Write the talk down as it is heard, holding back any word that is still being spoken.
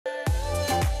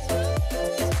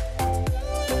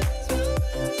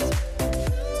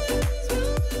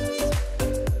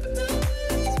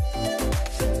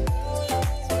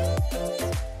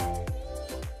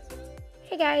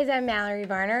guys, I'm Mallory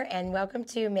Varner and welcome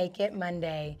to Make It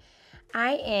Monday.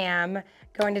 I am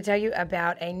going to tell you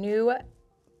about a new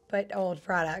but old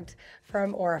product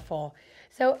from Orafol.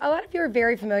 So a lot of you are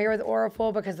very familiar with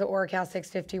Orafol because the Oracal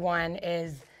 651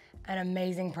 is an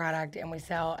amazing product and we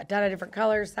sell a ton of different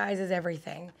colors, sizes,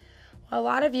 everything. Well, a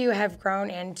lot of you have grown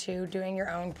into doing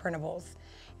your own printables.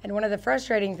 And one of the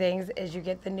frustrating things is you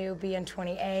get the new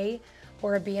BN20A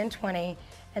or a BN20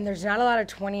 and there's not a lot of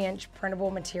 20-inch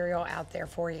printable material out there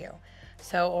for you.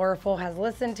 So Orafol has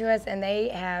listened to us and they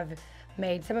have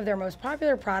made some of their most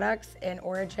popular products in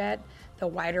ORAJET, the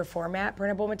wider format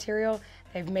printable material.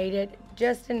 They've made it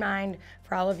just in mind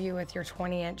for all of you with your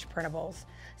 20-inch printables.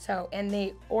 So in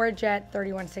the ORAJET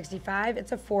 3165,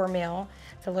 it's a 4 mil.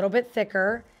 It's a little bit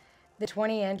thicker, the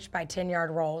 20-inch by 10-yard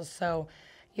rolls. So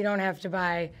you don't have to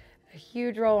buy a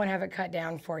huge roll and have it cut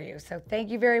down for you. So thank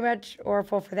you very much,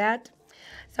 Orafol, for that.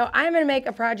 So I'm going to make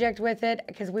a project with it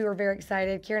because we were very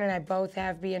excited. Kieran and I both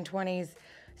have BN20s,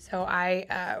 so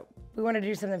we want to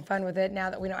do something fun with it now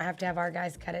that we don't have to have our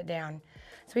guys cut it down.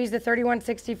 So we use the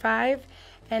 3165,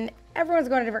 and everyone's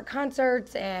going to different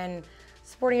concerts and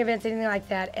sporting events, anything like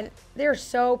that, and they're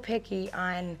so picky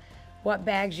on what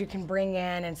bags you can bring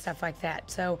in and stuff like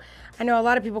that. So I know a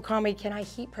lot of people call me, can I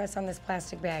heat press on this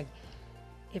plastic bag?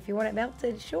 If you want it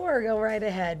melted, sure, go right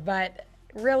ahead, but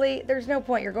really, there's no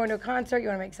point. You're going to a concert, you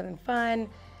want to make something fun,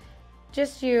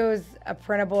 just use a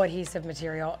printable adhesive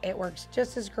material. It works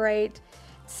just as great,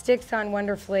 sticks on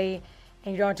wonderfully,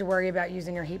 and you don't have to worry about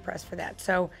using your heat press for that.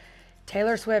 So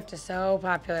Tayler Swift is so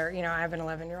popular. You know, I have an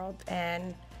 11-year-old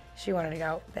and she wanted to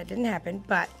go. That didn't happen,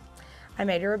 but I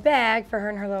made her a bag for her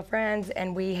and her little friends,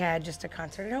 and we had just a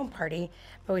concert at home party,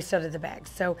 but we still did the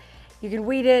bags. So you can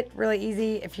weed it really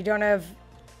easy. If you don't have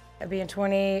a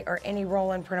BN20 or any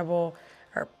roll-in printable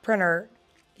or printer,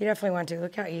 you definitely want to.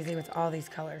 Look how easy with all these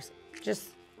colors. Just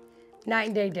night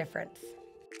and day difference.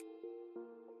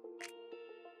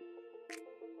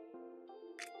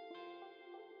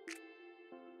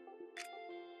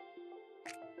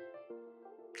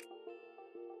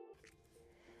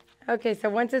 Okay, so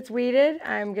once it's weeded,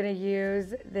 I'm gonna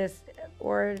use this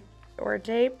Ora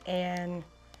tape, and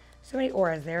so many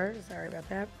Oras there, sorry about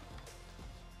that.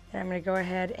 And I'm gonna go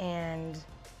ahead and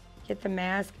get the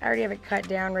mask. I already have it cut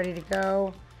down, ready to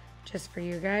go, just for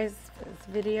you guys for this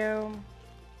video.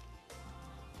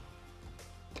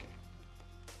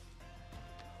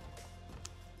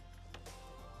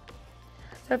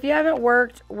 So if you haven't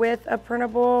worked with a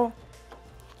printable,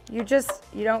 you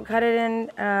don't cut it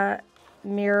in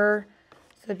mirror.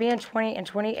 So the BN20 and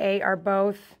 20A are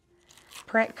both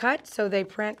print cut, so they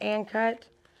print and cut.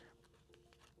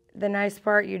 The nice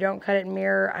part, you don't cut it in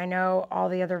mirror. I know all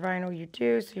the other vinyl you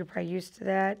do, so you're probably used to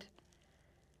that.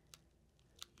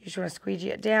 You just want to squeegee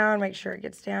it down, make sure it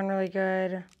gets down really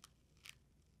good.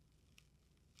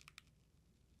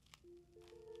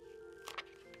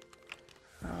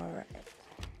 All right.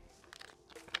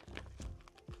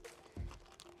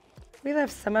 We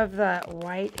left some of the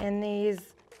white in these.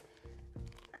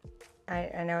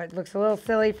 I know it looks a little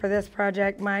silly for this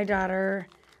project. My daughter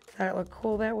thought it looked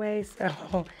cool that way,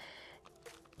 so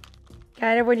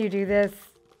kind of when you do this,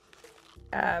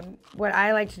 what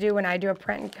I like to do when I do a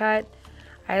print and cut,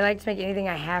 I like to make anything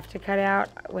I have to cut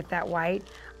out with that white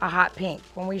a hot pink.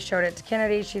 When we showed it to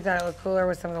Kennedy, she thought it looked cooler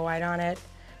with some of the white on it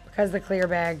because of the clear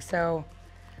bag, so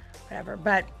whatever.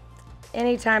 But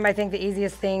anytime, I think the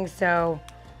easiest thing, so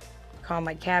call them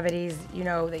like cavities, you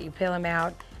know that you peel them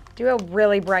out. Do a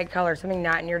really bright color, something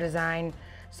not in your design,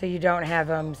 so you don't have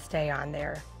them stay on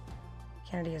there.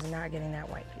 Kennedy is not getting that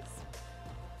white piece.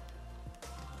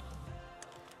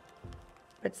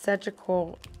 But such a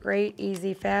cool, great,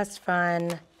 easy, fast,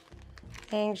 fun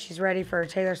thing. She's ready for a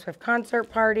Tayler Swift concert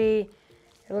party.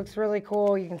 It looks really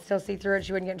cool. You can still see through it.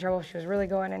 She wouldn't get in trouble if she was really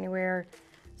going anywhere.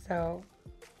 So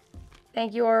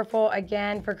thank you, Orafol,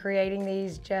 again for creating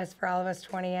these just for all of us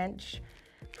 20-inch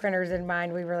printers in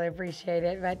mind. We really appreciate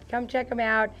it. But come check them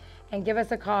out and give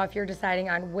us a call if you're deciding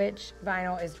on which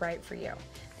vinyl is right for you.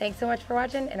 Thanks so much for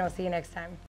watching, and I'll see you next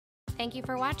time. Thank you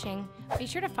for watching. Be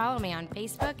sure to follow me on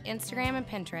Facebook, Instagram, and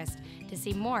Pinterest to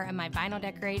see more of my vinyl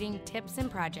decorating tips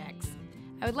and projects.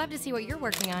 I would love to see what you're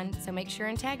working on, so make sure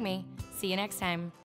and tag me. See you next time.